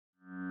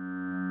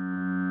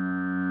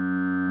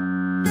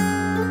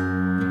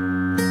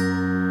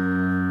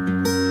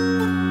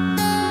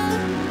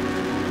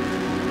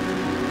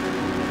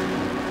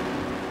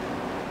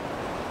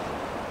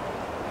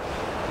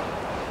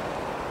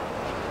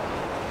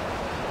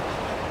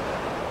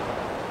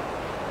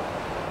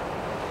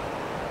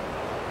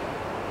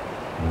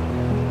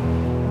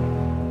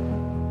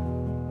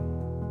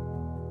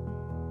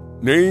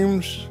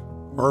Names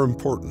are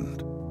important.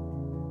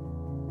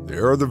 They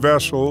are the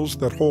vessels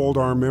that hold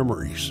our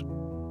memories.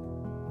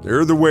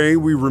 They're the way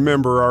we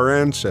remember our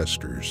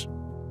ancestors,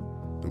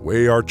 the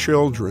way our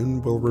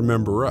children will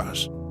remember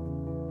us,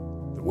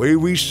 the way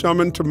we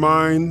summon to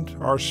mind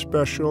our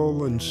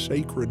special and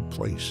sacred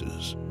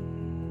places.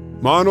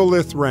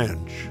 Monolith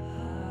Ranch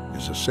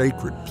is a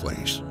sacred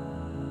place.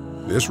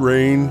 This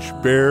range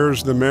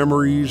bears the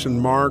memories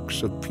and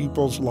marks of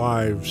people's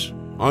lives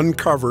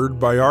uncovered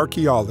by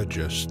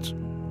archaeologists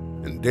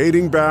and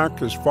dating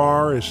back as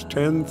far as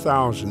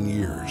 10,000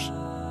 years.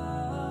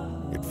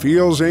 It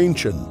feels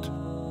ancient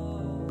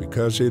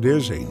because it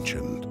is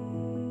ancient.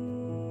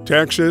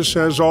 Texas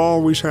has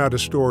always had a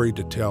story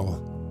to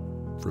tell,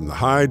 from the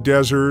high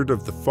desert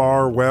of the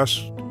far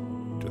west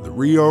to the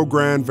Rio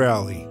Grande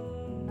Valley.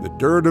 The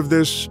dirt of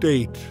this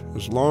state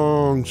has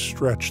long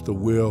stretched the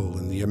will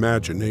and the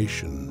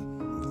imagination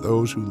of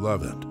those who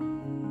love it.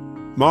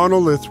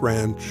 Monolith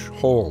Ranch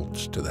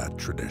holds to that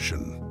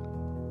tradition.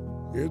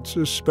 It's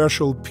a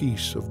special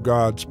piece of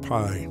God's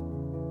pie,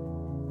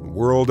 a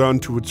world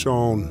unto its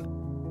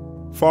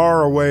own,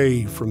 far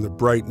away from the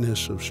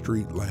brightness of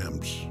street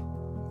lamps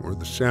or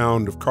the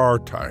sound of car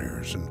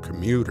tires and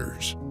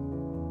commuters.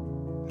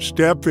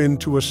 Step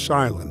into a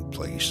silent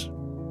place,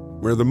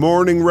 where the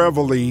morning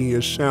reveille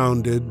is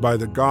sounded by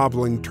the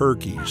gobbling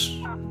turkeys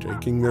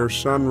taking their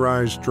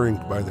sunrise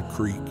drink by the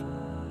creek,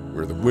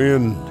 where the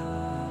wind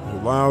is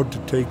allowed to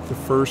take the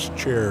first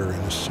chair in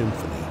a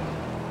symphony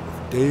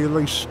of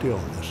daily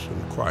stillness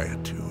and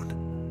quietude.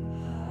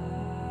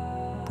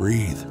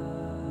 Breathe.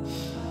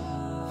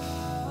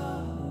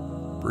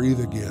 Breathe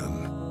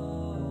again.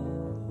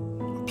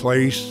 A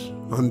place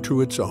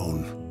unto its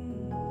own.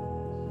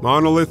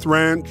 Monolith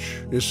Ranch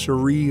is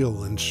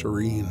surreal and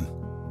serene.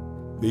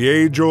 The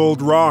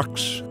age-old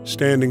rocks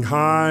standing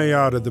high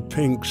out of the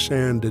pink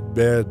sanded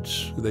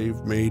beds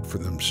they've made for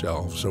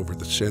themselves over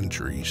the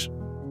centuries.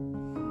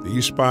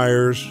 These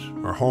spires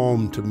are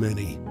home to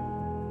many.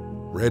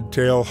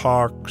 Red-tailed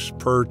hawks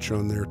perch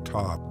on their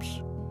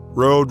tops.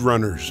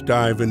 Roadrunners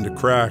dive into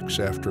cracks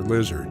after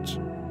lizards.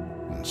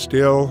 And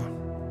still,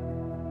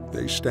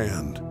 they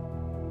stand,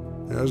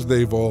 as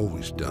they've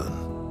always done.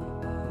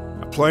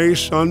 A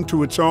place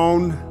unto its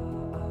own,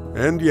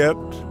 and yet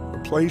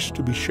a place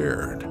to be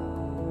shared.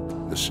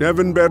 The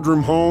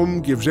 7-bedroom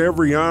home gives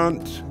every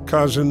aunt,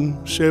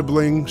 cousin,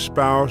 sibling,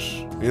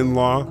 spouse,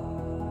 in-law,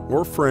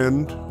 or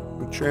friend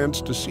a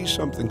chance to see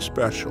something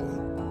special.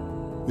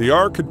 The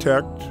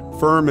architect,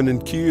 Furman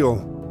and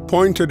Keel,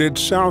 pointed it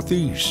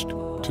southeast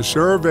to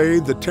survey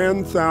the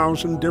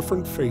 10,000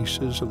 different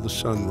faces of the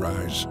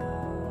sunrise,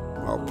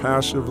 while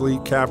passively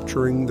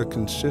capturing the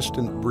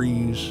consistent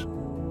breeze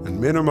and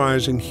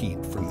minimizing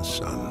heat from the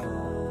sun.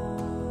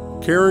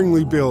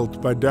 Caringly built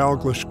by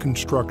Dalglish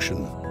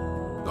Construction,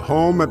 the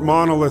home at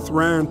Monolith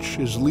Ranch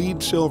is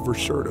LEED Silver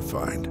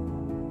certified.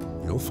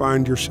 You'll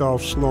find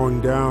yourself slowing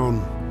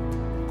down,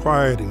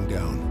 quieting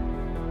down.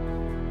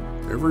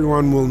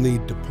 Everyone will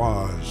need to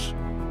pause,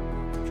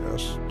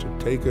 just to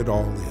take it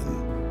all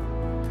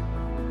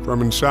in.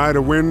 From inside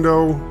a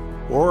window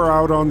or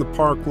out on the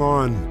park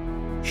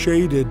lawn,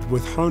 shaded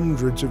with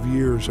hundreds of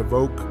years of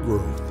oak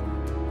growth,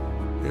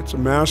 it's a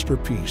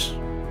masterpiece,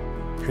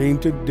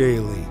 painted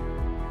daily,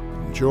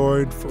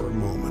 enjoyed for a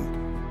moment.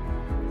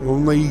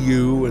 Only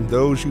you and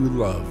those you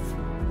love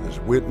as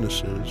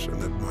witnesses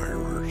and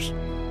admirers.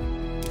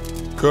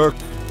 Cook,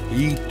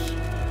 eat,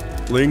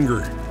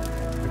 linger.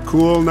 The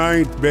cool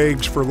night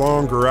begs for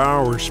longer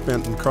hours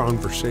spent in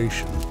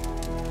conversation.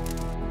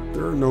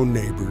 There are no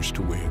neighbors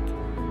to wake,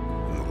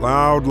 and the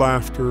loud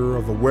laughter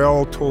of a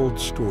well-told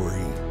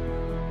story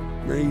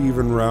may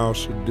even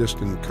rouse a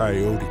distant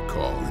coyote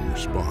call in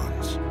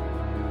response.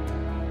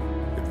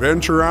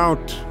 Adventure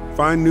out,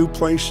 find new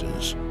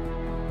places.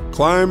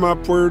 Climb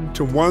upward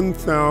to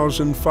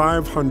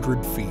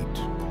 1,500 feet.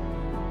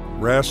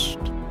 Rest,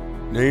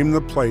 name the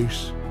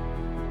place,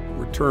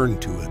 return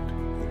to it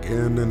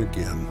again and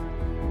again.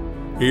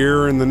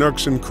 Here in the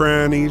nooks and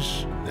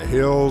crannies, the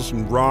hills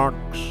and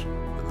rocks,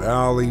 the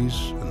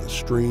valleys and the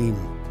stream,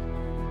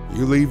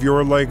 you leave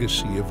your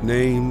legacy of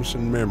names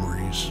and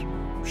memories,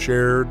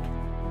 shared,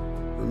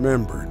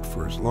 remembered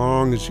for as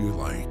long as you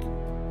like.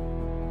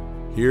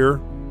 Here,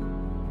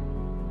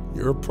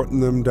 you're putting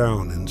them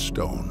down in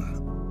stone.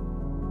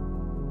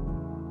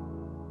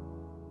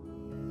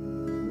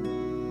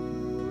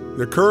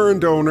 The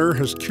current owner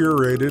has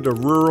curated a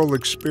rural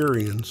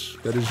experience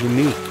that is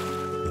unique.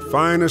 The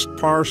finest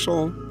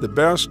parcel, the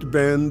best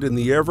bend in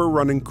the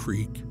ever-running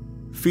creek,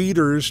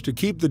 feeders to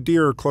keep the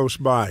deer close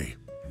by,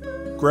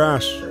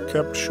 grass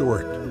kept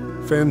short,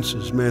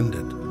 fences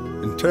mended,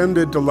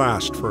 intended to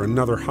last for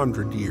another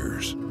 100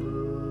 years.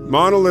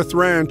 Monolith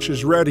Ranch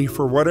is ready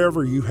for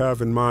whatever you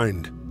have in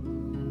mind.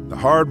 The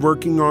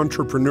hard-working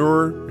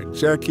entrepreneur,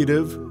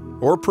 executive,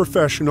 or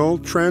professional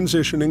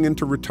transitioning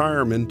into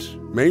retirement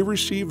may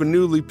receive a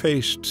newly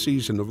paced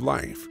season of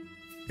life.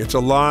 It's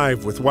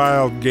alive with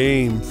wild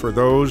game for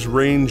those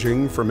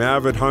ranging from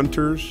avid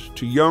hunters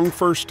to young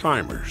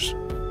first-timers.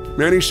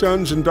 Many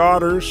sons and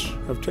daughters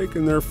have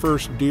taken their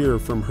first deer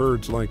from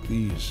herds like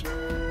these.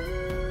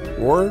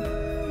 Or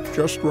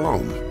just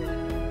roam.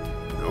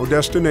 No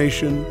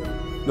destination,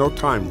 no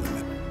time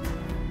limit.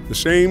 The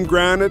same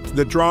granite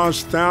that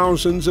draws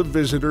thousands of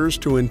visitors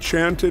to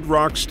Enchanted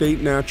Rock State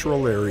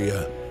Natural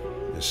Area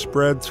is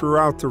spread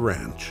throughout the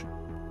ranch.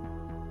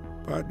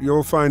 But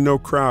you'll find no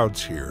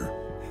crowds here.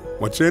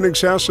 What's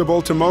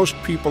inaccessible to most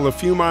people a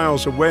few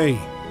miles away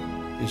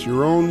is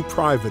your own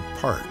private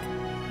park.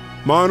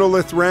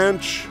 Monolith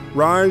Ranch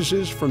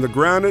rises from the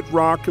granite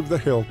rock of the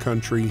hill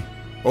country,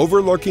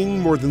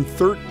 overlooking more than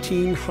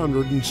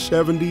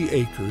 1,370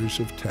 acres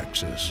of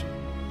Texas.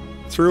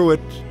 Through it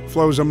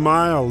flows a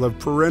mile of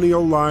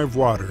perennial live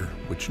water,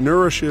 which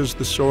nourishes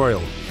the soil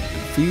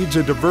and feeds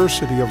a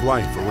diversity of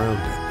life around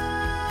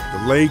it.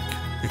 The lake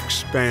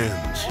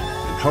expands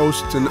and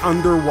hosts an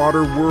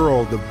underwater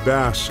world of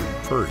bass and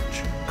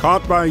perch,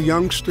 caught by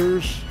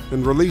youngsters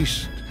and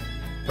released,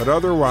 but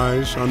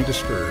otherwise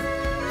undisturbed.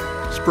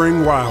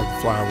 Spring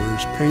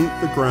wildflowers paint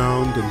the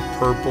ground in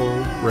purple,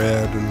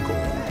 red, and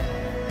gold.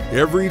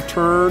 Every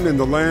turn in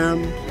the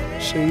land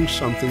sings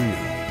something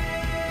new.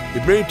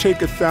 It may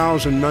take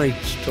 1,000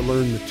 nights to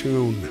learn the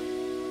tune,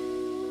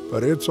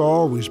 but it's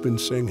always been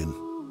singing.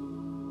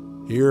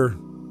 Here,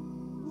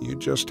 you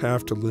just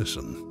have to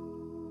listen.